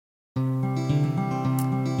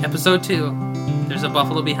Episode 2, There's a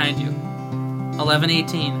Buffalo Behind You,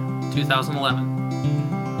 11/18/2011.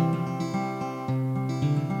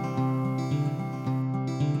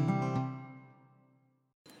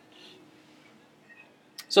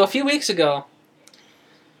 So a few weeks ago,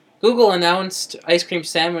 Google announced Ice Cream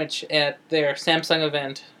Sandwich at their Samsung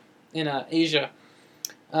event in Asia.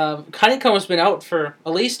 Honeycomb has been out for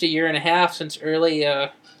at least a year and a half, since early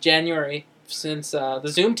January, since the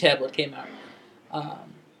Zoom tablet came out.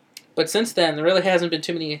 But since then, there really hasn't been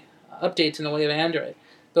too many updates in the way of Android.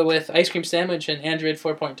 But with Ice Cream Sandwich and Android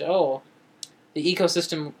 4.0, the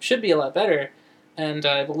ecosystem should be a lot better, and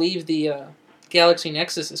I believe the Galaxy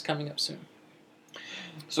Nexus is coming up soon.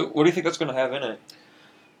 So what do you think that's going to have in it?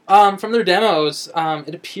 From their demos,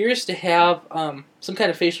 it appears to have some kind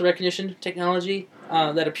of facial recognition technology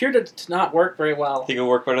that appeared to not work very well. Think it'll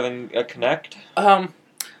work better than Kinect?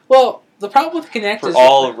 Well, the problem with Kinect For is...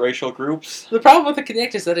 all racial groups? The problem with the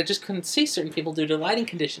Kinect is that it just couldn't see certain people due to lighting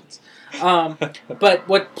conditions. But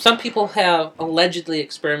what some people have allegedly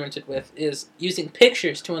experimented with is using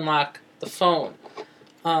pictures to unlock the phone.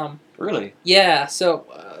 Really? Yeah, so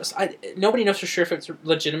nobody knows for sure if it's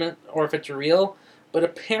legitimate or if it's real, but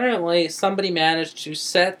apparently somebody managed to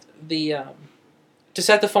set the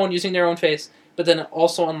phone using their own face, but then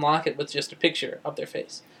also unlock it with just a picture of their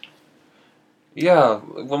face. Yeah,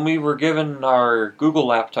 when we were given our Google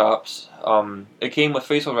laptops, it came with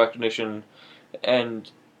facial recognition, and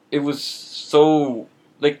it was so,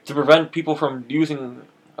 like, to prevent people from using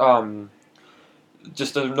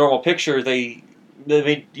just a normal picture, you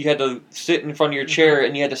had to sit in front of your chair,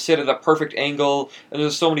 and you had to sit at a perfect angle, and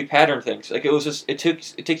there's so many pattern things. Like, it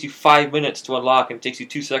takes you 5 minutes to unlock, and it takes you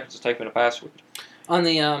 2 seconds to type in a password. On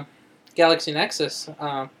the Galaxy Nexus,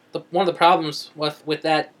 one of the problems with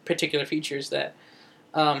that particular feature is that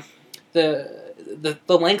the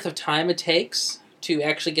length of time it takes to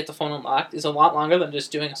actually get the phone unlocked is a lot longer than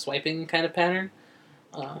just doing a swiping kind of pattern.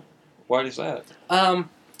 Why is that?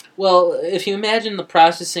 Well, if you imagine the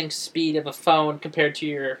processing speed of a phone compared to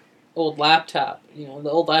your old laptop, the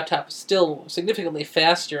old laptop is still significantly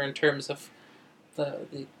faster in terms of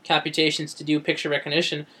the computations to do picture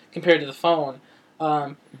recognition compared to the phone.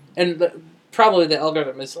 Probably the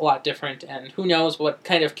algorithm is a lot different, and who knows what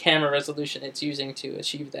kind of camera resolution it's using to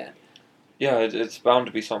achieve that. Yeah, it's bound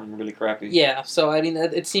to be something really crappy. Yeah, so I mean,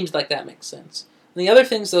 it seems like that makes sense. And the other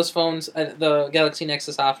things those phones, the Galaxy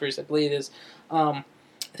Nexus offers, I believe, is, I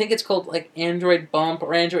think it's called like Android Bump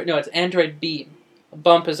or it's Android Beam.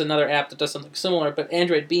 Bump is another app that does something similar, but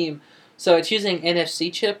Android Beam. So it's using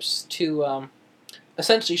NFC chips to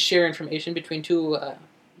essentially share information between two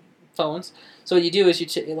phones. So what you do is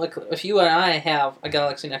like if you and I have a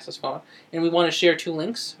Galaxy Nexus phone and we want to share two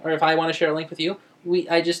links, or if I want to share a link with you,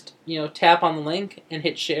 I just tap on the link and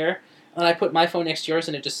hit share, and I put my phone next to yours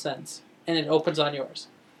and it just sends and it opens on yours.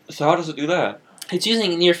 So how does it do that? It's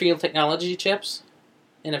using near field technology chips,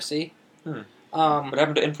 NFC. What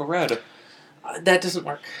happened to infrared? That doesn't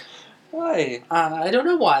work. Why? I don't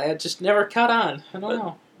know why. It just never caught on. I don't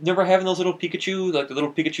know. Never having those little Pikachu, like the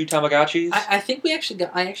little Pikachu Tamagotchis? I think I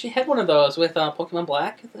actually had one of those with Pokemon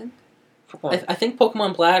Black, I think. I think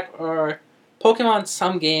Pokemon Black or Pokemon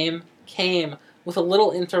some game came with a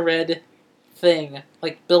little infrared thing,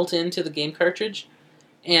 like built into the game cartridge,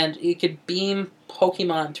 and you could beam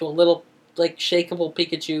Pokemon to a little, like, shakeable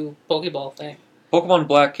Pikachu Pokeball thing. Pokemon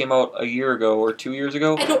Black came out a year ago or 2 years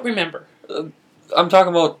ago. I don't remember. I'm talking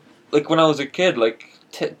about, like, when I was a kid, like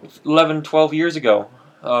 11, 12 years ago.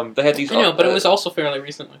 They had these. I know, but it was also fairly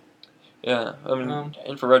recently. Yeah, I mean,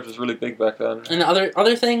 infrared was really big back then. And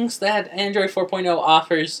other things that Android 4.0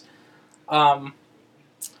 offers, an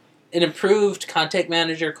improved contact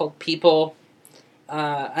manager called People.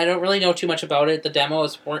 I don't really know too much about it. The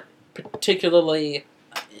demos weren't particularly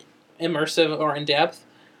immersive or in depth.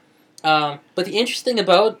 But the interesting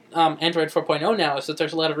about Android 4.0 now is that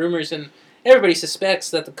there's a lot of rumors, and everybody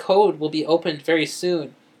suspects that the code will be opened very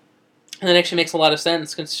soon. And that actually makes a lot of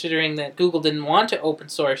sense, considering that Google didn't want to open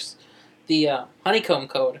source the Honeycomb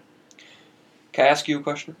code. Can I ask you a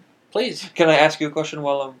question? Please. Can I ask you a question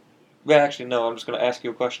while I'm... Well, actually, no, I'm just going to ask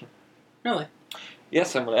you a question. Really?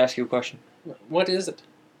 Yes, I'm going to ask you a question. What is it?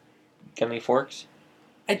 Got any forks?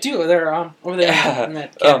 I do. They're over there in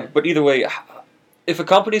that cabinet. But either way, if a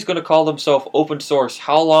company's going to call themselves open source,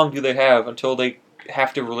 how long do they have until they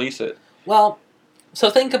have to release it? Well,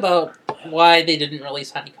 so think about why they didn't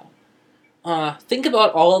release Honeycomb. Think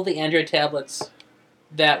about all of the Android tablets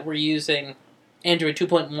that were using Android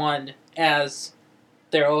 2.1 as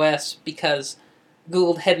their OS because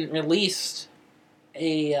Google hadn't released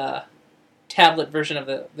a tablet version of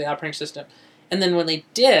the operating system. And then when they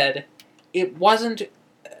did, it wasn't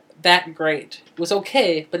that great. It was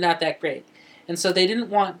okay, but not that great. And so they didn't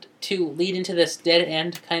want to lead into this dead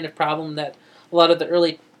end kind of problem that a lot of the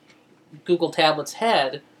early Google tablets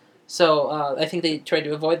had. So I think they tried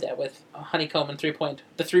to avoid that with Honeycomb and the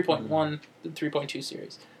 3.1, the 3.2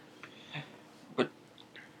 series. But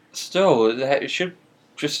still, it should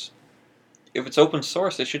just, if it's open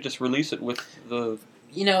source, they should just release it with the...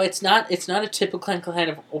 It's not a typical kind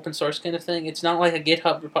of open source kind of thing. It's not like a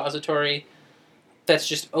GitHub repository that's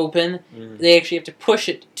just open. They actually have to push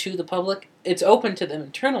it to the public. It's open to them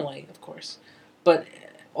internally, of course, but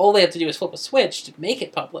all they have to do is flip a switch to make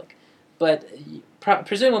it public. But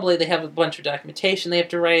presumably they have a bunch of documentation they have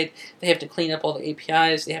to write. They have to clean up all the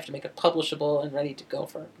APIs. They have to make it publishable and ready to go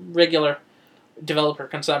for regular developer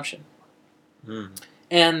consumption.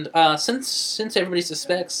 And since everybody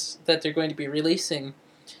suspects that they're going to be releasing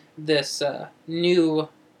this new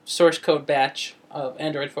source code batch of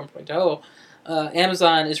Android 4.0,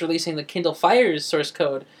 Amazon is releasing the Kindle Fire's source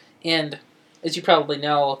code, and as you probably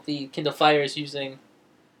know, the Kindle Fire is using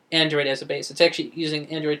Android as a base. It's actually using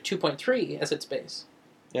Android 2.3 as its base.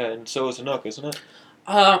 Yeah, and so is the Nook, isn't it?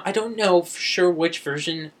 I don't know for sure which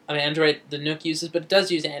version of Android the Nook uses, but it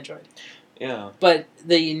does use Android. Yeah. But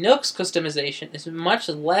the Nook's customization is much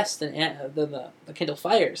less than the Kindle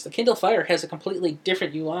Fire's. The Kindle Fire has a completely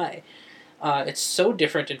different UI. It's so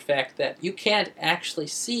different, in fact, that you can't actually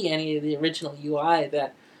see any of the original UI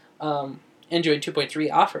that Android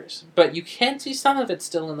 2.3 offers. But you can see some of it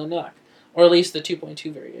still in the Nook, or at least the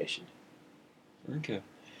 2.2 variation. Okay.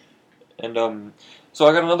 And so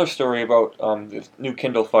I got another story about the new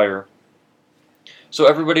Kindle Fire. So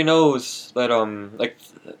everybody knows that like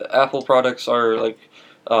Apple products are like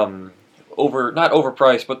not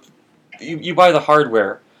overpriced, but you buy the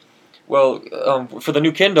hardware. Well, for the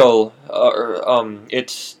new Kindle,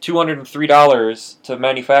 it's $203 to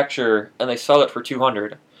manufacture, and they sell it for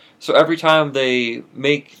 $200. So every time they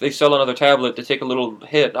sell another tablet, they take a little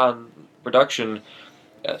hit on production,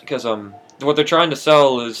 because what they're trying to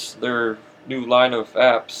sell is their new line of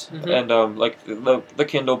apps, and like the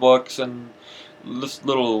Kindle books and this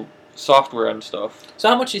little software and stuff. So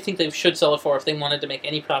how much do you think they should sell it for if they wanted to make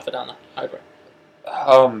any profit on the hardware?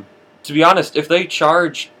 To be honest, if they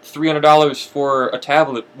charge $300 for a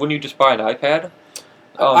tablet, wouldn't you just buy an iPad?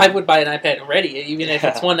 I would buy an iPad already, even if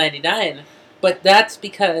it's $199. But that's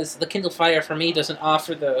because the Kindle Fire, for me, doesn't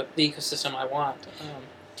offer the ecosystem I want.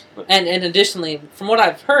 And additionally, from what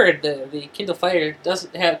I've heard, the Kindle Fire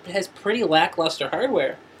has pretty lackluster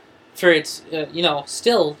hardware for its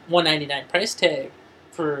still $199 price tag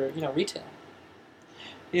for retail.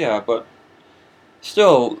 Yeah, but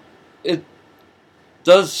still, it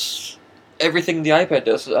does everything the iPad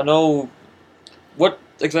does. I know. What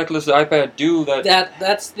exactly does the iPad do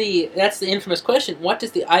that's the infamous question. What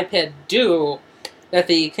does the iPad do that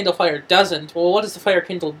the Kindle Fire doesn't? Well, what does the Fire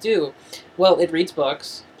Kindle do? Well, it reads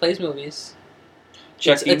books, plays movies,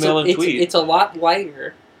 checks email and tweet. It's a lot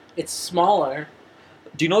lighter. It's smaller.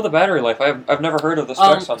 Do you know the battery life? I've never heard of the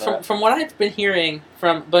specs on that. From what I've been hearing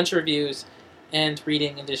from a bunch of reviews and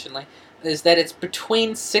reading additionally, is that it's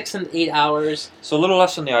between 6 and 8 hours. So a little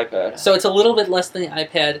less than the iPad. So it's a little bit less than the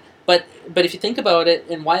iPad, but if you think about it,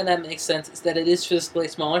 and why that makes sense, is that it is physically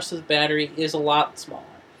smaller, so the battery is a lot smaller.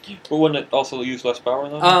 But wouldn't it also use less power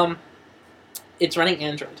then? It's running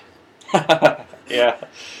Android. Yeah,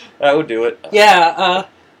 that would do it. Yeah,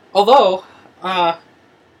 although,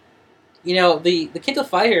 the Kindle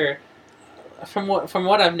Fire, from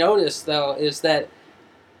what I've noticed though, is that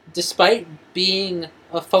despite being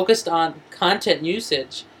focused on content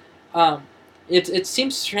usage, it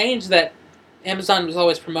seems strange that Amazon was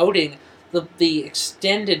always promoting the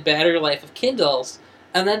extended battery life of Kindles,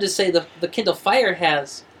 and then to say the Kindle Fire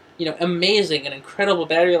has amazing and incredible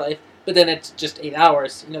battery life, but then it's just 8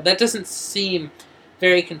 hours. That doesn't seem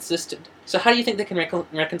very consistent. So how do you think they can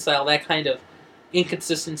reconcile that kind of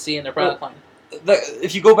inconsistency in their product line?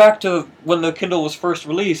 If you go back to when the Kindle was first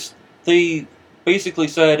released, they basically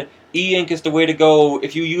said e-ink is the way to go.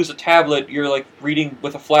 If you use a tablet, you're like reading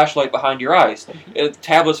with a flashlight behind your eyes.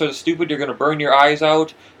 Tablets are stupid. You're going to burn your eyes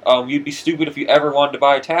out. You'd be stupid if you ever wanted to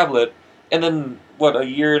buy a tablet. And then, a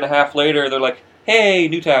year and a half later, they're like, hey,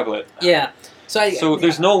 new tablet. Yeah. So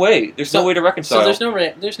there's no way. There's no way to reconcile. So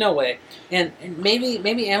there's no way. And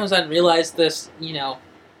maybe Amazon realized this,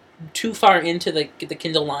 too far into the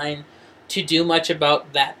Kindle line to do much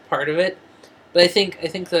about that part of it. But I think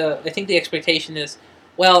the expectation is,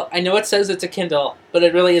 well, I know it says it's a Kindle, but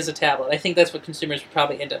it really is a tablet. I think that's what consumers would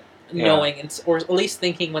probably end up knowing, or at least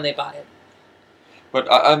thinking when they buy it. But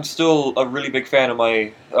I'm still a really big fan of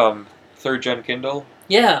my 3rd gen Kindle.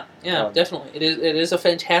 Yeah, Um, definitely. It is a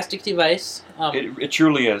fantastic device. it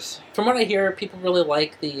truly is. From what I hear, people really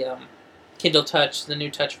like the Kindle Touch, the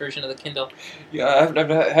new Touch version of the Kindle. Yeah,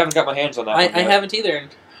 I haven't got my hands on that one I yet. haven't either, and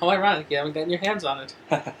how ironic you haven't gotten your hands on it.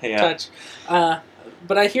 Yeah. Touch.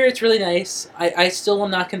 But I hear it's really nice. I still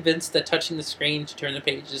am not convinced that touching the screen to turn the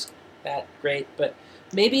page is that great, but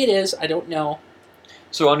maybe it is. I don't know.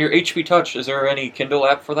 So on your HP Touch, is there any Kindle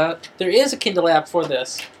app for that? There is a Kindle app for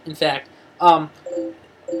this, in fact.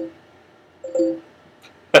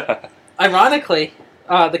 Ironically,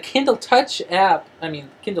 the Kindle Touch app,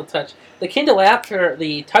 the Kindle app for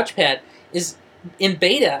the touchpad is in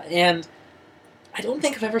beta, and I don't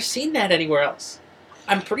think I've ever seen that anywhere else.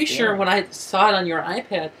 I'm pretty sure when I saw it on your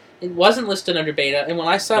iPad, it wasn't listed under beta, and when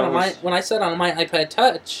I saw it on my iPad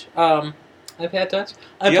Touch, iPad Touch,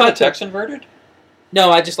 Do you have the text inverted? No,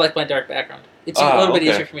 I just like my dark background. It's a little bit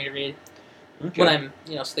okay. easier for me to read Okay. when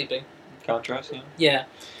I'm sleeping. Contrast, yeah.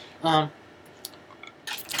 Yeah.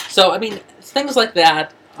 So, I mean, things like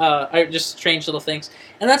that are just strange little things.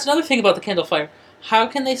 And that's another thing about the Kindle Fire. How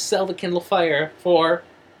can they sell the Kindle Fire for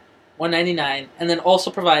 $199 and then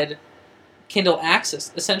also provide Kindle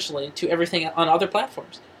access, essentially, to everything on other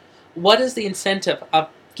platforms? What is the incentive of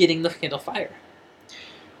getting the Kindle Fire?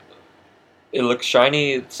 It looks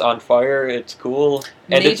shiny, it's on fire, it's cool,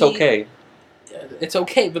 and it's Maybe- okay. It's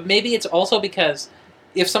okay, but maybe it's also because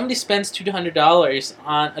if somebody spends $200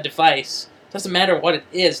 on a device, doesn't matter what it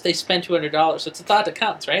is, they spend $200, so it's the thought that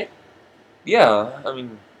counts, right? Yeah, I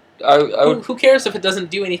mean, I would. Who cares if it doesn't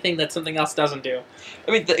do anything that something else doesn't do?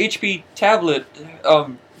 I mean, the HP tablet,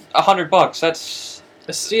 $100. That's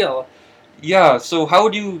A steal. yeah. So how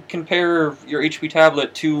would you compare your HP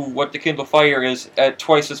tablet to what the Kindle Fire is at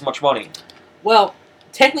twice as much money? Well,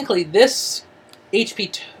 technically, this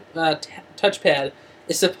HP touchpad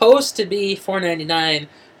is supposed to be $499,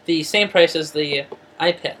 the same price as the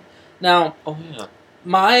iPad. Now, Oh yeah.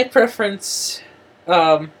 my preference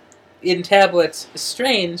in tablets is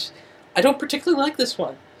strange. I don't particularly like this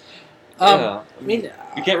one. Yeah. I mean,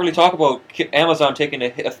 You can't really talk about Amazon taking a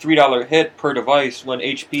 $3 hit per device when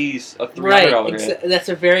HP's a $300 right. hit. That's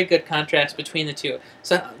a very good contrast between the two.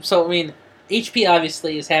 So I mean, HP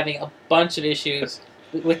obviously is having a bunch of issues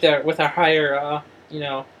with our higher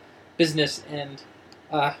business and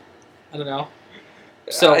I don't know.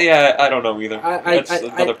 So yeah, I don't know either. That's I-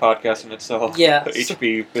 another podcast in itself. Yeah,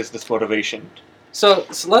 HP business motivation. So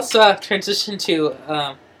let's transition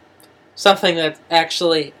to something that's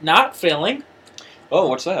actually not failing, Oh,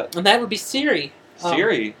 what's that? and that would be Siri.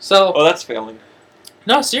 Siri. So Oh, that's failing.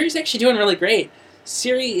 no, Siri's actually doing really great.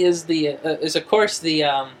 Siri is of course the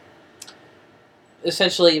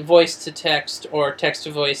essentially voice to text or text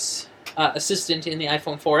to voice assistant in the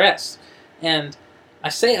iPhone 4S, and I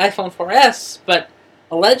say iPhone 4S, but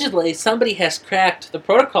allegedly somebody has cracked the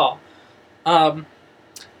protocol. And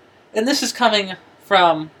this is coming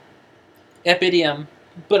from Epidium,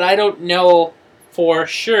 but I don't know for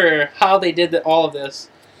sure how they did all of this.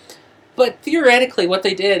 But theoretically, what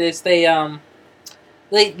they did is they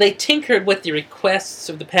tinkered with the requests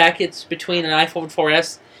of the packets between an iPhone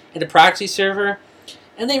 4S and a proxy server,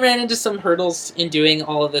 and they ran into some hurdles in doing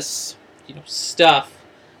all of this, stuff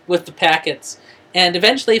with the packets. And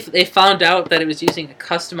eventually, they found out that it was using a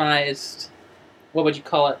customized, what would you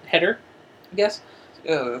call it, header, I guess.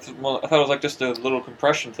 Yeah, well, I thought it was like just a little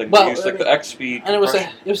compression thing. Well, They used like the XSpeed And it was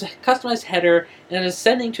compression. a customized header, and it was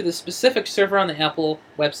sending to the specific server on the Apple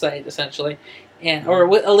website, essentially,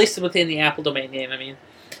 or at least within the Apple domain name. I mean,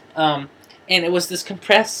 and it was this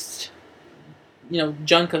compressed,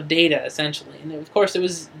 junk of data essentially, and of course it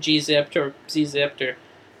was gzipped or zzipped or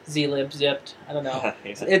zlib zipped. I don't know.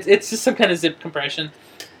 It's just some kind of zip compression,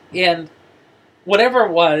 and whatever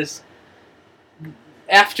it was.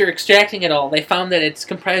 After extracting it all, they found that it's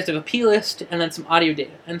comprised of a plist and then some audio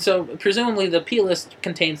data. And so, presumably, the plist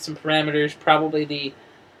contains some parameters, probably the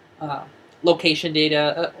location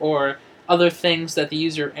data or other things that the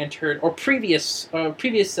user entered, or previous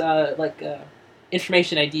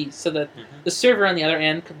information IDs, so that the server on the other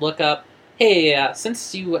end could look up, hey,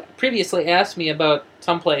 since you previously asked me about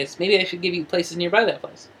someplace, maybe I should give you places nearby that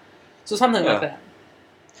place. So something like that.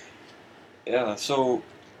 Yeah, so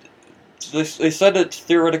they said it's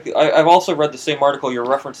theoretically... I've also read the same article you're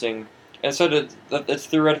referencing, and said that it's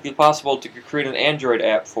theoretically possible to create an Android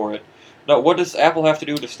app for it. Now, what does Apple have to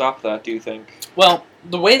do to stop that, do you think? Well,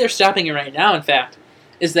 the way they're stopping it right now, in fact,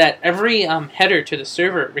 is that every header to the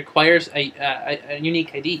server requires a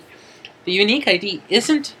unique ID. The unique ID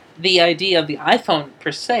isn't the ID of the iPhone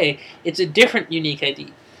per se, it's a different unique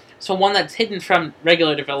ID. So one that's hidden from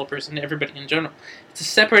regular developers and everybody in general. It's a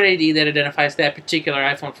separate ID that identifies that particular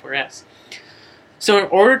iPhone 4S. So in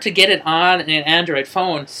order to get it on an Android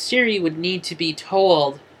phone, Siri would need to be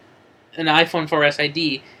told an iPhone 4S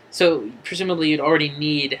ID. So presumably you'd already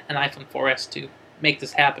need an iPhone 4S to make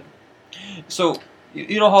this happen. So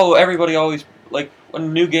you know how everybody always like when a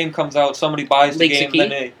new game comes out, somebody buys the Leaks a game, key?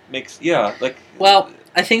 then it makes like. Well,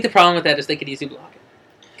 I think the problem with that is they could easily block it.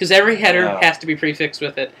 Because every header Yeah. has to be prefixed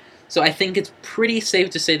with it. So I think it's pretty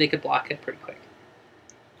safe to say they could block it pretty quick.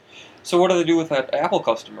 So what do they do with that Apple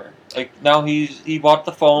customer? Like now he bought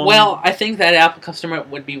the phone. Well, I think that Apple customer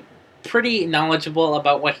would be pretty knowledgeable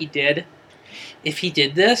about what he did if he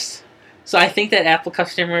did this. So I think that Apple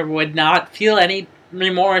customer would not feel any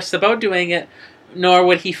remorse about doing it, nor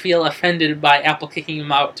would he feel offended by Apple kicking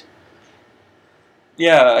him out.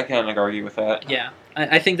 Yeah, I can't argue with that. Yeah,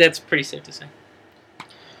 I think that's pretty safe to say.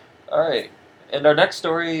 All right, and our next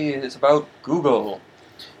story is about Google.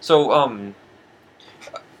 So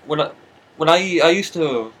when I used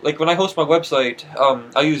to when I host my website,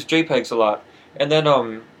 I use JPEGs a lot, and then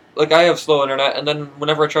I have slow internet, and then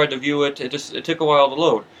whenever I tried to view it, it took a while to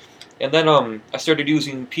load, and then I started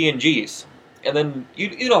using PNGs, and then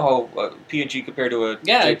you know how PNG compared to a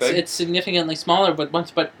Yeah, JPEG. it's significantly smaller, but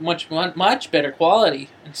much better quality.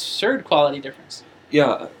 Absurd quality difference.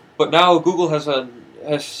 Yeah, but now Google has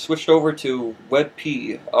switched over to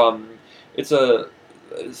WebP. It's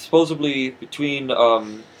supposedly between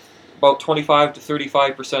about 25 to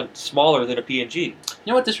 35% smaller than a PNG. You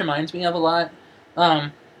know what this reminds me of a lot?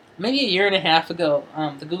 Maybe a year and a half ago,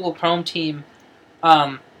 the Google Chrome team,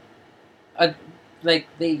 you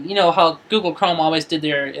know how Google Chrome always did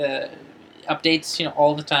their updates,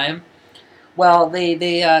 all the time. Well,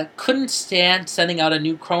 they couldn't stand sending out a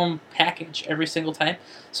new Chrome package every single time.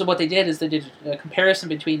 So what they did is they did a comparison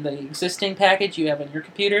between the existing package you have on your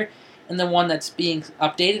computer and the one that's being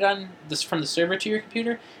updated on this from the server to your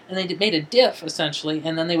computer, and they made a diff essentially,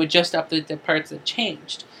 and then they would just update the parts that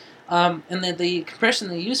changed. And then the compression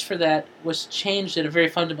they used for that was changed at a very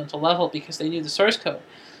fundamental level because they knew the source code.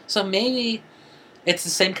 So maybe it's the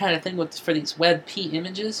same kind of thing for these WebP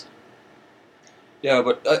images. Yeah,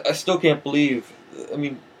 but I still can't believe. I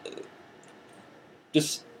mean,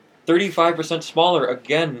 just 35% smaller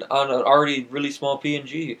again on an already really small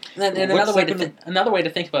PNG. And another way to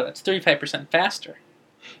think about it, it's 35% faster.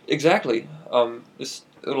 Exactly.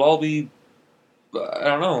 It'll all be. I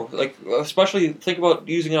don't know. Especially think about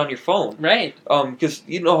using it on your phone. Right. Because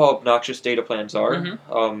you know how obnoxious data plans are.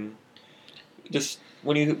 Mm-hmm. Just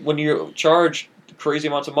when you're charged crazy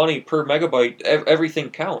amounts of money per megabyte,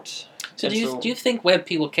 everything counts. So do you think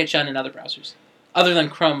WebP will catch on in other browsers, other than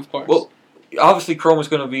Chrome, of course? Well, obviously Chrome is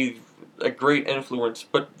going to be a great influence,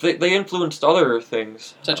 but they influenced other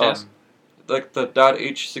things, such as like the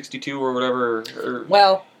 .h62 or whatever.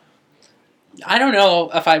 Well, I don't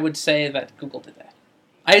know if I would say that Google did that.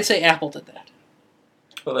 I'd say Apple did that.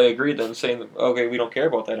 Well, they agreed then, saying, okay, we don't care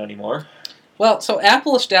about that anymore. Well, so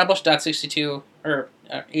Apple established .62 or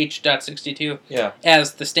H.62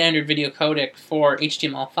 as the standard video codec for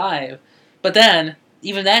HTML5, but then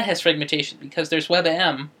even that has fragmentation because there's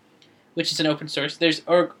WebM, which is an open source. There's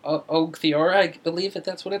Ogtheora, I believe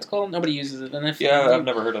that's what it's called. Nobody uses it. And I've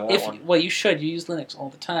never heard of that one. Well, you should. You use Linux all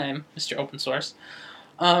the time, Mr. Open Source.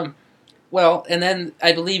 Well, and then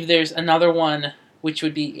I believe there's another one which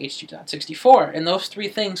would be H.64, and those three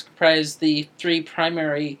things comprise the three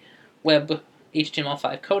primary web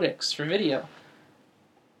HTML5 codecs for video.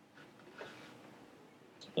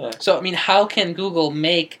 Yeah. So, I mean, how can Google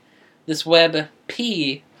make this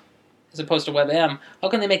WebP, as opposed to WebM, how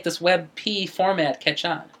can they make this WebP format catch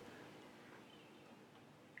on?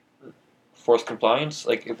 Force compliance?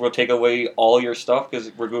 Like, if we'll take away all your stuff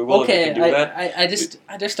because we're Google and we can do that? I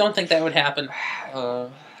just don't think that would happen. So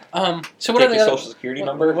what take are the your other, social security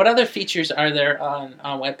number? What other features are there on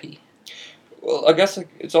WebP? Well, I guess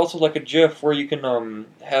it's also like a GIF where you can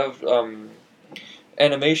have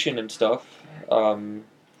animation and stuff.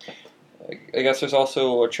 I guess there's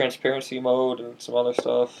also a transparency mode and some other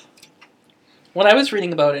stuff. What I was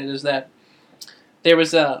reading about it is that there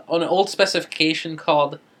was an old specification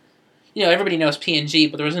called, everybody knows PNG,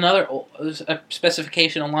 but there was a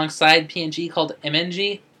specification alongside PNG called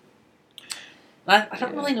MNG. I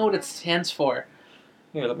don't really know what it stands for.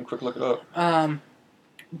 Yeah, let me quick look it up.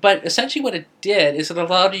 But essentially what it did is it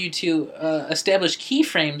allowed you to establish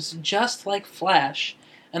keyframes just like Flash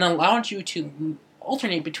and allowed you to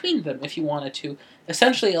alternate between them if you wanted to,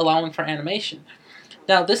 essentially allowing for animation.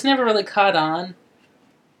 Now, this never really caught on.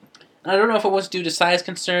 I don't know if it was due to size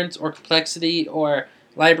concerns or complexity or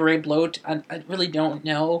library bloat. I really don't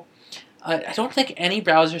know. I don't think any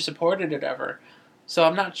browser supported it ever, so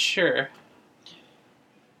I'm not sure.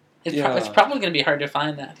 It's probably going to be hard to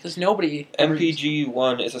find that because nobody.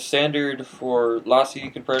 MPG-1 is a standard for lossy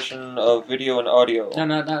compression of video and audio. No,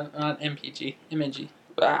 not MPG. MNG.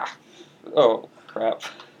 Ah. Oh, crap.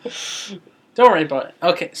 Don't worry about it.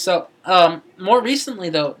 Okay, so more recently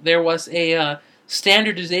though, there was a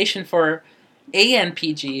standardization for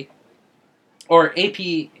ANPG or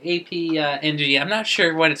APNG. I'm not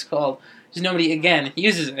sure what it's called because nobody again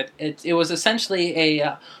uses it. It was essentially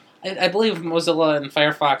a I believe Mozilla and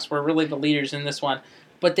Firefox were really the leaders in this one,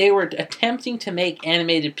 but they were attempting to make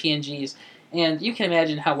animated PNGs, and you can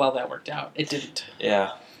imagine how well that worked out. It didn't.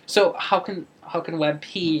 Yeah. So how can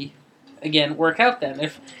WebP again work out then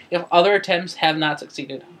if other attempts have not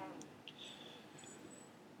succeeded?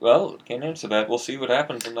 Well, can't answer that. We'll see what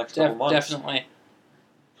happens in the next couple months. Definitely.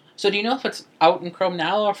 So do you know if it's out in Chrome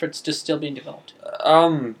now or if it's just still being developed?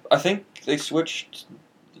 I think they switched.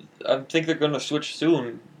 I think they're going to switch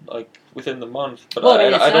soon, like within the month. But well,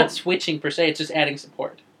 it's I not don't. switching per se; it's just adding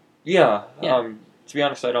support. Yeah. Yeah. To be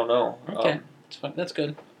honest, I don't know. Okay, that's fine. That's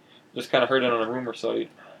good. Just kind of heard it on a rumor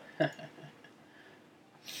site.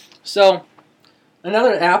 So,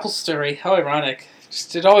 another Apple story. How ironic!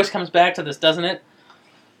 Just, it always comes back to this, doesn't it?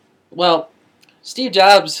 Well, Steve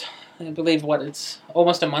Jobs, I believe it's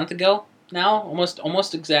almost a month ago now,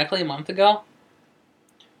 almost exactly a month ago.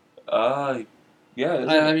 Yeah.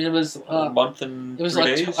 I mean, it was a month and it was 3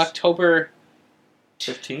 like days. October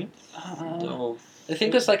 15th. No, I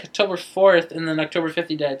think it was like October 4th, and then October 5th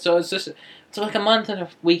he died. So it's like a month and a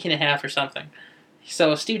week and a half or something.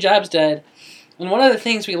 So Steve Jobs died, and one of the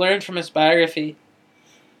things we learned from his biography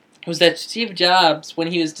was that Steve Jobs, when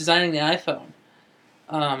he was designing the iPhone,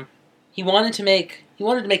 he wanted to make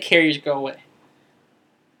carriers go away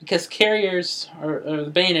because carriers are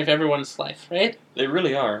the bane of everyone's life, right? They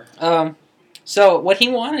really are. So what he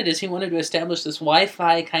wanted to establish this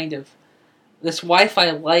Wi-Fi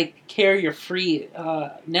like carrier-free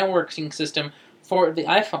networking system for the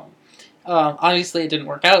iPhone. Obviously, it didn't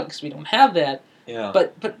work out because we don't have that. Yeah.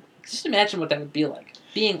 But just imagine what that would be like,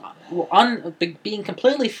 being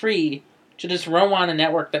completely free to just roam on a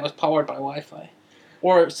network that was powered by Wi-Fi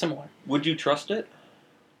or similar. Would you trust it?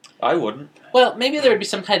 I wouldn't. Well, maybe there would be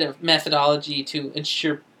some kind of methodology to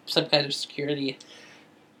ensure some kind of security.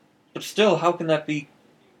 But still, how can that be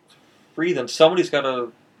free then? Somebody's got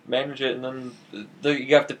to manage it, and then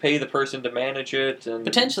you have to pay the person to manage it. And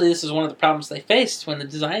potentially, this is one of the problems they faced when they're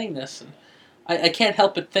designing this. And I can't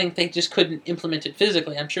help but think they just couldn't implement it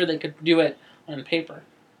physically. I'm sure they could do it on paper.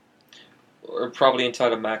 Or probably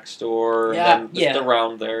inside a Mac store, Yeah, and just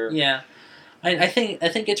around there. Yeah. I think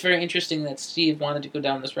it's very interesting that Steve wanted to go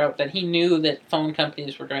down this route, that he knew that phone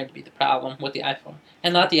companies were going to be the problem with the iPhone,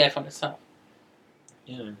 and not the iPhone itself.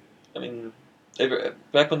 Yeah. I mean,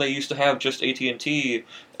 back when they used to have just AT&T,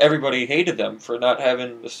 everybody hated them for not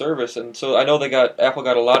having the service, and so I know Apple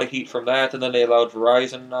got a lot of heat from that, and then they allowed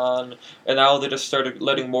Verizon on, and now they just started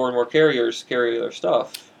letting more and more carriers carry their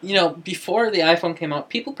stuff. You know, before the iPhone came out,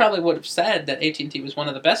 people probably would have said that AT&T was one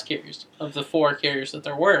of the best carriers of the 4 carriers that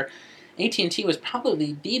there were. AT&T was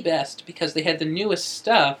probably the best because they had the newest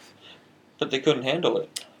stuff. But they couldn't handle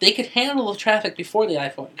it. They could handle the traffic before the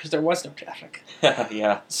iPhone because there was no traffic.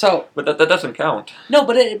 Yeah. So, but that doesn't count. No,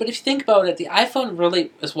 but if you think about it, the iPhone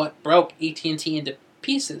really is what broke AT&T into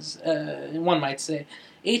pieces. One might say,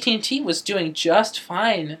 AT&T was doing just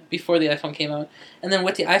fine before the iPhone came out, and then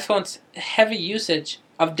with the iPhone's heavy usage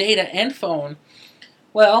of data and phone,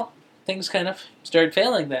 well, things kind of started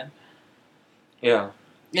failing then. Yeah.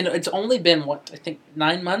 You know, it's only been, I think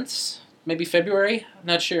 9 months? Maybe February? I'm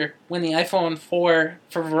not sure. When the iPhone 4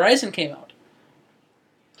 for Verizon came out.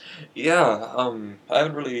 Yeah, I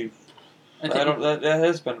haven't really... That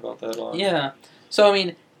has been about that long. Yeah. So, I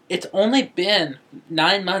mean, it's only been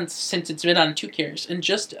 9 months since it's been on 2 carriers. And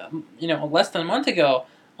just, less than a month ago,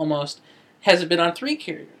 almost, has it been on 3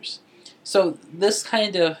 carriers. So, this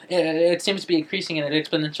kind of... It seems to be increasing at an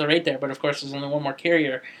exponential rate there. But, of course, there's only one more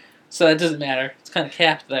carrier. So, that doesn't matter. It's kind of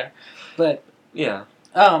capped there. But... Yeah.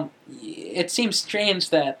 It seems strange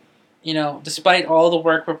that, despite all the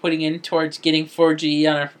work we're putting in towards getting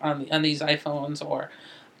 4G on these iPhones or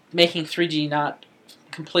making 3G not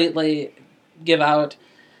completely give out,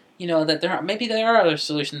 that there are other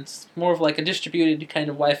solutions, more of like a distributed kind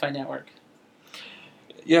of Wi-Fi network.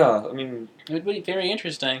 Yeah, I mean... It would be very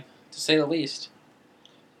interesting, to say the least.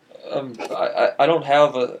 I don't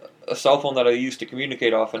have a cell phone that I use to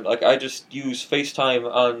communicate often. Like, I just use FaceTime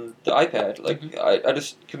on the iPad. Like, I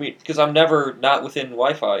just communicate, because I'm never not within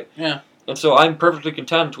Wi-Fi. Yeah. And so I'm perfectly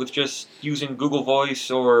content with just using Google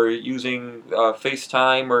Voice or using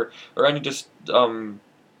FaceTime or any just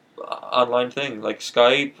online thing, like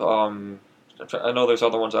Skype. I know there's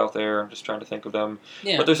other ones out there. I'm just trying to think of them.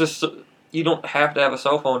 Yeah. But there's just you don't have to have a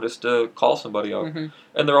cell phone just to call somebody up, Mm-hmm.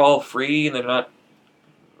 and they're all free, and they're not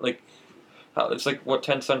like it's like what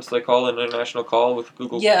 10 cents they call an international call with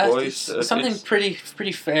Google Voice. It's something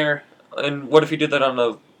pretty fair. And what if you did that on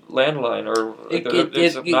a landline or like,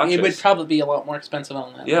 it's obnoxious. It would probably be a lot more expensive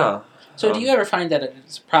on that. Yeah. So do you ever find that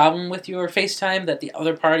it's a problem with your FaceTime that the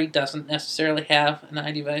other party doesn't necessarily have an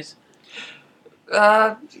iDevice?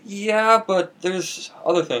 Yeah, but there's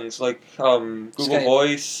other things like Google Skype.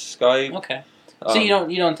 Voice, Skype. Okay. So you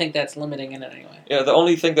don't think that's limiting in it anyway? Yeah, the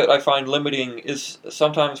only thing that I find limiting is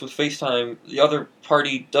sometimes with FaceTime, the other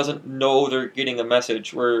party doesn't know they're getting a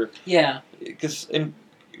message. Because in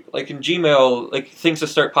Gmail, like things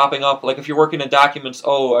just start popping up. Like if you're working in documents,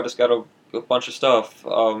 I just got a bunch of stuff.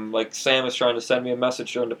 Like Sam is trying to send me a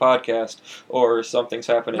message during the podcast, or something's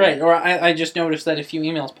happening. Right. Or I just noticed that a few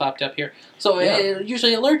emails popped up here, so it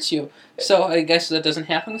usually alerts you. So I guess that doesn't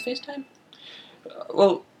happen with FaceTime.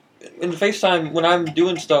 Well, in FaceTime, when I'm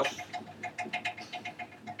doing stuff.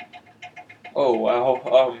 Oh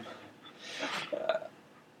wow.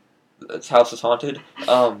 This house is haunted.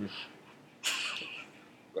 I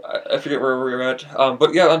forget where we were at.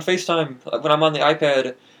 But yeah, on FaceTime, when I'm on the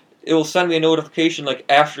iPad, it will send me a notification like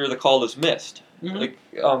after the call is missed. Mm-hmm. Like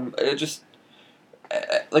it just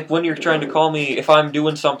like when you're trying to call me, if I'm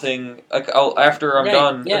doing something, like after I'm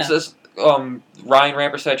done, it says Ryan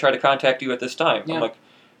Rampersad tried to contact you at this time. Yeah. I'm like,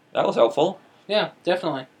 that was helpful. Yeah,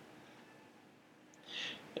 definitely.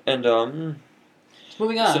 And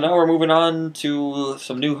moving on. So now we're moving on to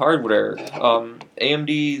some new hardware.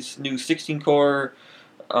 AMD's new 16-core.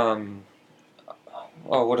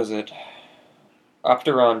 What is it?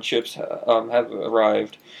 Opteron chips have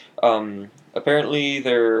arrived. Apparently,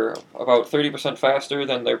 they're about 30% faster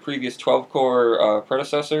than their previous 12-core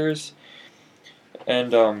predecessors,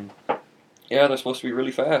 and they're supposed to be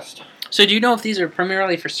really fast. So, do you know if these are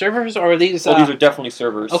primarily for servers, or are these? These are definitely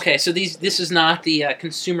servers. Okay, so this is not the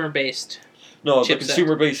consumer-based. No, chipset. The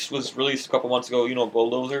consumer-based was released a couple months ago. You know,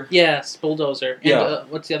 Bulldozer. Yes, Bulldozer. And, yeah.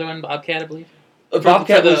 What's the other one? Bobcat, I believe.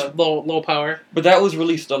 Bobcat was low power. But that was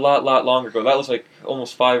released a lot longer ago. That was like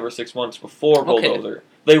almost 5 or 6 months before Bulldozer. Okay.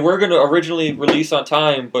 They were going to originally release on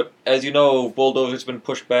time, but as you know, Bulldozer's been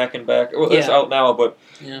pushed back and back. Well, it's out now, but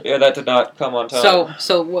that did not come on time.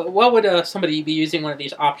 So what would somebody be using one of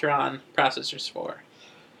these Opteron processors for?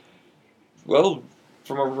 Well,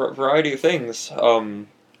 from a variety of things.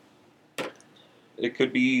 It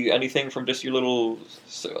could be anything from just your little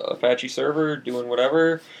Apache server doing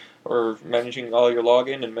whatever, or managing all your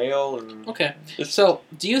login and mail and So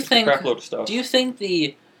do you think a crapload of stuff. Do you think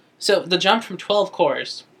the jump from 12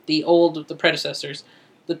 cores, the predecessors,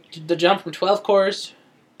 the jump from 12 cores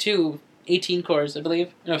to 18 cores, I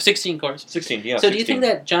believe, no 16 cores. 16, yeah. So 16. Do you think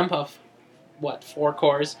that jump of 4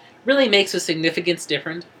 cores really makes a significance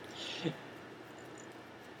different?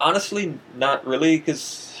 Honestly, not really,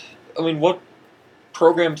 because I mean, what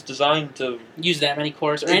program's designed to use that many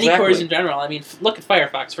cores, or any cores in general? I mean, look at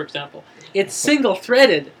Firefox, for example. It's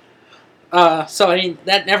single-threaded, so I mean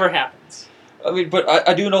that never happens. I mean, but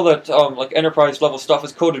I do know that like enterprise level stuff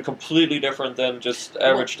is coded completely different than just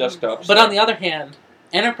average desktops. But on the other hand,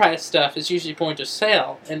 enterprise stuff is usually point of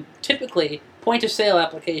sale, and typically point of sale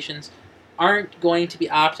applications aren't going to be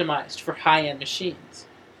optimized for high-end machines.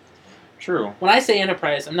 True. When I say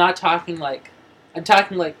enterprise, I'm talking like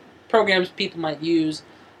programs people might use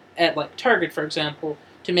at like Target, for example,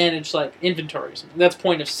 to manage like inventories. That's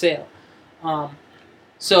point of sale.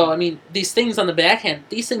 So I mean, these things on the back end,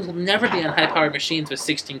 these things will never be on high-powered machines with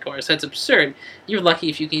 16 cores. That's absurd. You're lucky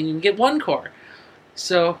if you can even get 1 core.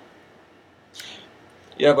 So.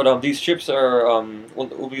 Yeah, but these chips are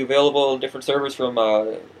will be available in different servers from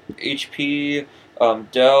HP,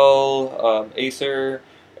 Dell, Acer,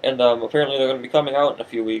 and apparently they're going to be coming out in a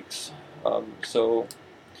few weeks. But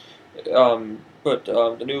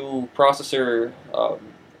the new processor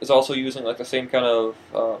is also using like the same kind of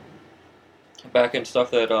back-end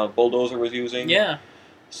stuff that Bulldozer was using. Yeah.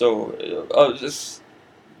 So it's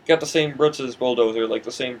got the same roots as Bulldozer, like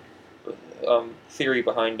the same theory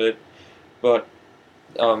behind it, but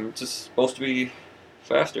it's just supposed to be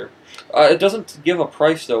faster. It doesn't give a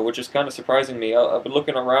price though, which is kind of surprising me. I've been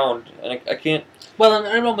looking around and I can't. Well,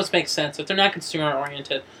 it almost makes sense. If they're not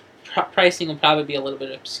consumer-oriented, pricing will probably be a little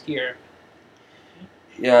bit obscure.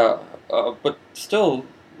 Yeah, but still,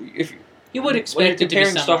 if you would expect when you're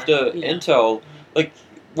comparing stuff to Intel, like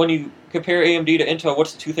when you compare AMD to Intel,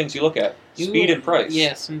 what's the two things you look at? Speed and price.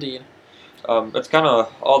 Yes, indeed. That's kind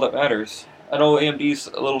of all that matters. I know AMD's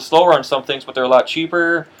a little slower on some things, but they're a lot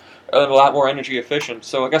cheaper, and a lot more energy efficient.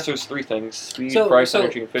 So I guess there's three things: speed, price,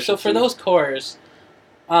 energy efficiency. So for those cores,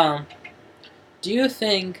 do you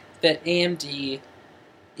think that AMD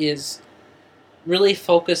is really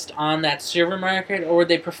focused on that server market, or would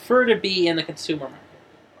they prefer to be in the consumer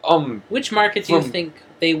market? Which market do you think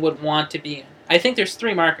they would want to be in? I think there's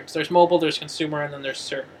three markets. There's mobile, there's consumer, and then there's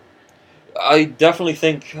server. I definitely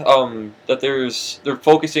think that they're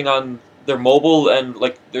focusing on their mobile and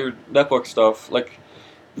like their network stuff. Like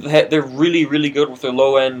they're really really good with their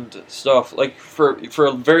low end stuff. Like for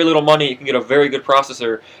very little money, you can get a very good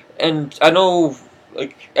processor. And I know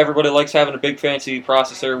like everybody likes having a big fancy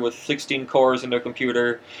processor with 16 cores in their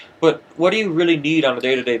computer, but what do you really need on a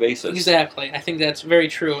day-to-day basis? Exactly, I think that's very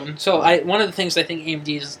true. And so one of the things I think AMD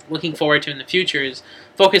is looking forward to in the future is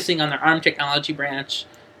focusing on their ARM technology branch,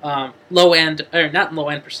 low end, or not low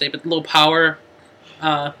end per se, but low power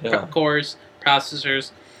cores,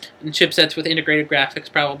 processors, and chipsets with integrated graphics,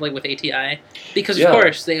 probably with ATI, because of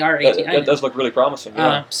course they are ATI. That does look really promising.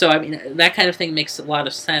 Yeah. So I mean that kind of thing makes a lot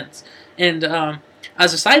of sense. And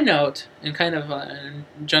as a side note, and kind of an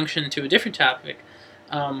injunction to a different topic,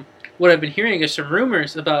 what I've been hearing is some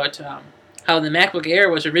rumors about how the MacBook Air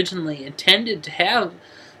was originally intended to have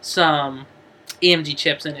some AMD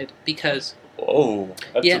chips in it because... Oh,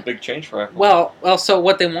 that's a big change for Apple. Well, so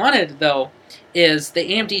what they wanted, though, is the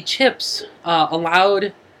AMD chips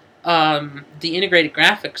allowed the integrated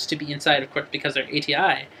graphics to be inside, of course, because they're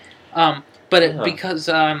ATI. Because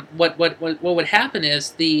what would happen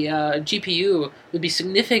is the GPU would be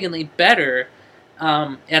significantly better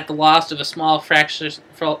at the loss of a small fraction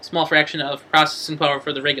of processing power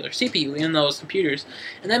for the regular CPU in those computers,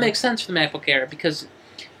 and that makes sense for the MacBook Air because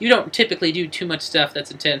you don't typically do too much stuff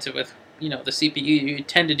that's intensive with the CPU. You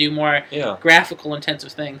tend to do more graphical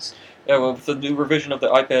intensive things. Yeah, well, with the new revision of the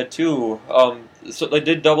iPad 2, so they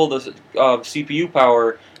did double the CPU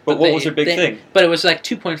power. But what was their big thing? But it was like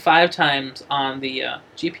 2.5 times on the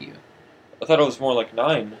GPU. I thought it was more like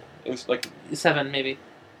 9. It was like 7, maybe.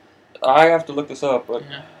 I have to look this up. But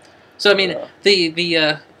so I mean, the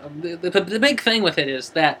big thing with it is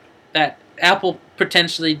that Apple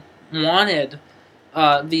potentially wanted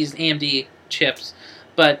these AMD chips,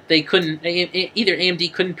 but they couldn't. Either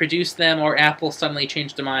AMD couldn't produce them, or Apple suddenly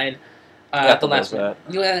changed their mind at the last minute.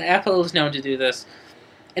 Apple is known to do this.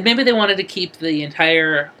 And maybe they wanted to keep the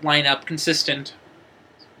entire lineup consistent.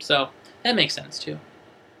 So, that makes sense, too.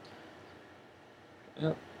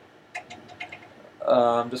 Yep.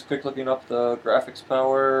 Just quick looking up the graphics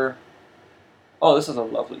power. Oh, this is a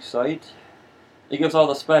lovely site. It gives all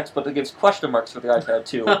the specs, but it gives question marks for the iPad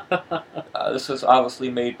 2. This was obviously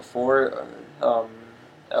made before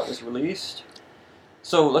that was released.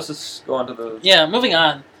 So, let's just go on to the... Yeah, moving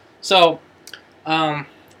on. So,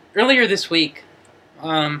 earlier this week...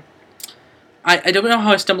 I don't know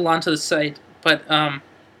how I stumbled onto the site, but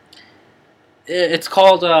it's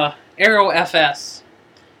called AeroFS,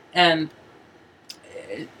 and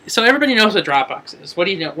so everybody knows what Dropbox is. What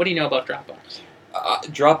do you know? What do you know about Dropbox?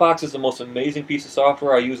 Dropbox is the most amazing piece of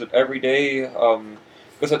software. I use it every day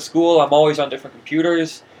because at school I'm always on different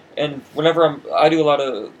computers, and whenever I do a lot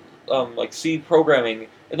of like C programming,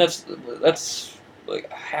 and that's like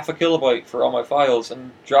half a kilobyte for all my files.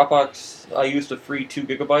 And Dropbox, I use the free 2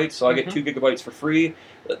 gigabytes, so I get 2 gigabytes for free.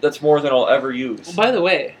 That's more than I'll ever use. Well, by the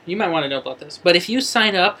way, you might want to know about this, but if you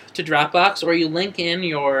sign up to Dropbox or you link in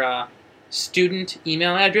your student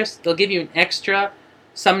email address, they'll give you an extra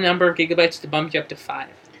some number of gigabytes to bump you up to 5.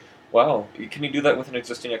 Wow. Can you do that with an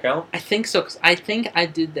existing account? I think so, because I think I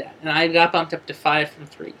did that, and I got bumped up to 5 from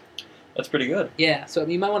 3. That's pretty good. Yeah, so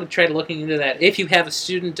you might want to try looking into that if you have a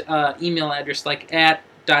student email address like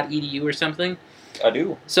 @.edu or something. I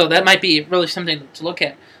do. So that might be really something to look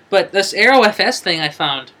at. But this AeroFS thing I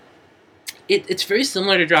found, it's very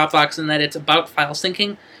similar to Dropbox in that it's about file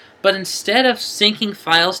syncing, but instead of syncing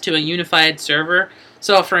files to a unified server,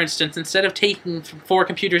 so for instance, instead of taking 4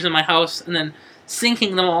 computers in my house and then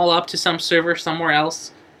syncing them all up to some server somewhere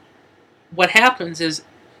else, what happens is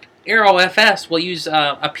AeroFS will use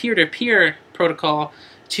a peer-to-peer protocol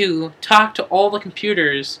to talk to all the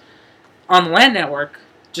computers on the LAN network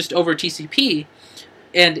just over TCP,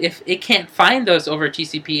 and if it can't find those over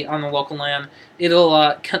TCP on the local LAN,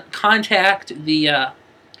 it'll contact the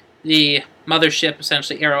mothership,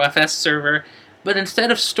 essentially AeroFS server, but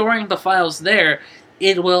instead of storing the files there,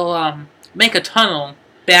 it will make a tunnel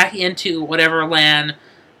back into whatever LAN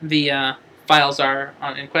the files are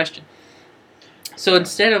in question. So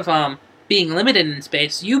instead of being limited in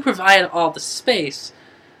space, you provide all the space.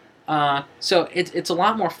 So it's a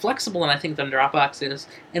lot more flexible than I think than Dropbox is,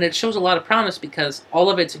 and it shows a lot of promise because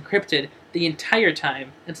all of it's encrypted the entire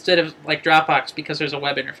time instead of like Dropbox because there's a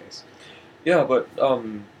web interface. Yeah, but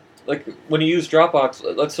like when you use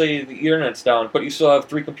Dropbox, let's say the internet's down, but you still have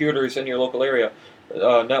 3 computers in your local area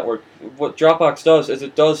network. What Dropbox does is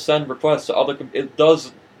it does send requests to other. It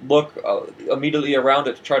does look immediately around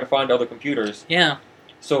it to try to find other computers. Yeah.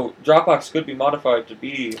 So Dropbox could be modified to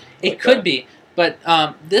be. It could be, but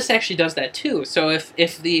this actually does that too. So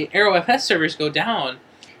if the AeroFS servers go down,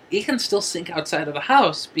 it can still sync outside of the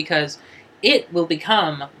house because it will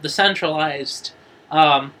become the centralized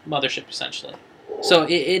mothership essentially. So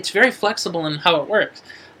it's very flexible in how it works.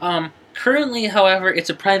 Currently, however, it's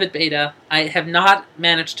a private beta. I have not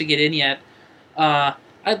managed to get in yet.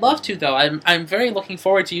 I'd love to though. I'm very looking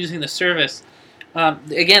forward to using the service.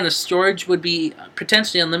 Again, the storage would be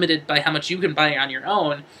potentially unlimited by how much you can buy on your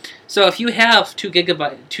own. So if you have 2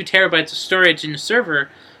 terabytes of storage in a server,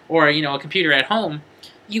 or a computer at home,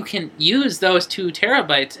 you can use those 2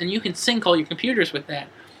 terabytes and you can sync all your computers with that.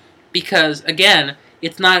 Because again,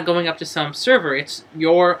 it's not going up to some server; it's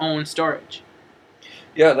your own storage.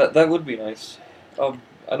 Yeah, that would be nice.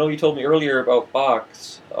 I know you told me earlier about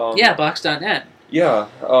Box. Yeah, Box.net. Yeah.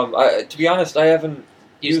 To be honest, I haven't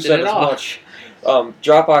used that as much.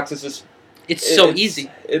 Dropbox is just... It's so easy.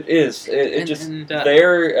 It is.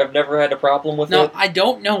 I've never had a problem with it. No, I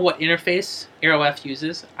don't know what interface AeroF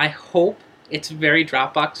uses. I hope it's very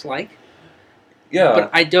Dropbox-like. Yeah. But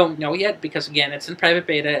I don't know yet because, again, it's in private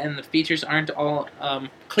beta and the features aren't all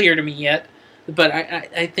clear to me yet. But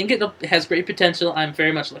I think it has great potential. I'm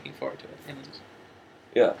very much looking forward to it.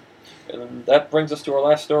 Yeah. And that brings us to our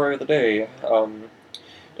last story of the day.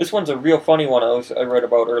 This one's a real funny one I read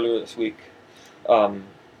about earlier this week.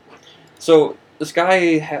 So this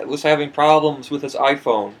guy was having problems with his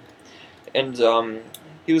iPhone, and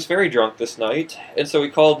he was very drunk this night, and so he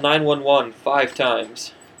called 911 5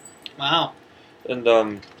 times. Wow. And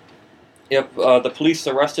the police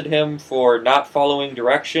arrested him for not following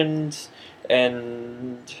directions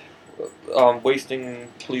and wasting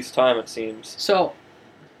police time, it seems. So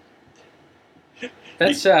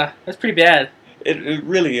that's pretty bad. It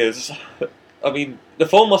really is. I mean, the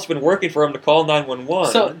phone must have been working for him to call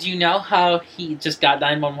 911. So, do you know how he just got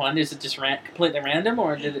 911? Is it just completely random,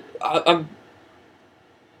 or did it... I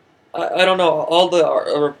don't know. All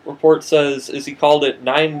the report says is he called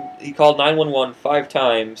 911 5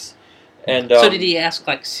 times, and so did he ask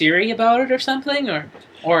like Siri about it or something,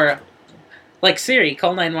 or like Siri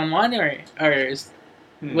call 911, or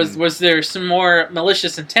was there some more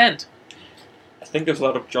malicious intent? I think there's a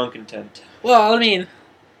lot of drunk intent. Well, I mean,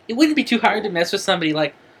 it wouldn't be too hard to mess with somebody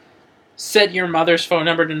like set your mother's phone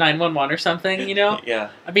number to 911 or something, Yeah.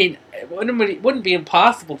 I mean, it wouldn't be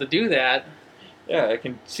impossible to do that. Yeah, I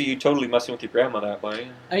can see you totally messing with your grandma that way.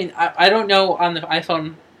 I mean, I don't know on the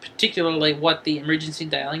iPhone particularly what the emergency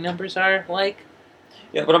dialing numbers are like.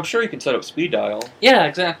 Yeah, but I'm sure you can set up speed dial. Yeah,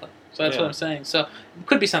 exactly. So that's what I'm saying. So it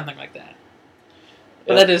could be something like that.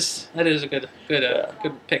 But that is a good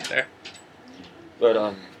pick there.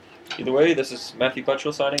 But either way, this is Matthew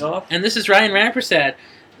Butchell signing off. And this is Ryan Rampersad.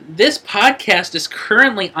 This podcast is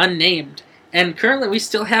currently unnamed. And currently we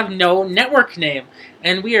still have no network name.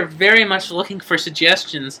 And we are very much looking for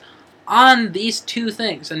suggestions on these 2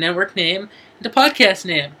 things. A network name and a podcast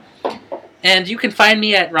name. And you can find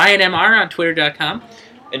me at RyanMR on Twitter.com.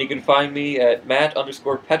 And you can find me at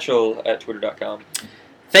Matt_Petchel at Twitter.com.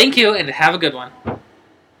 Thank you and have a good one.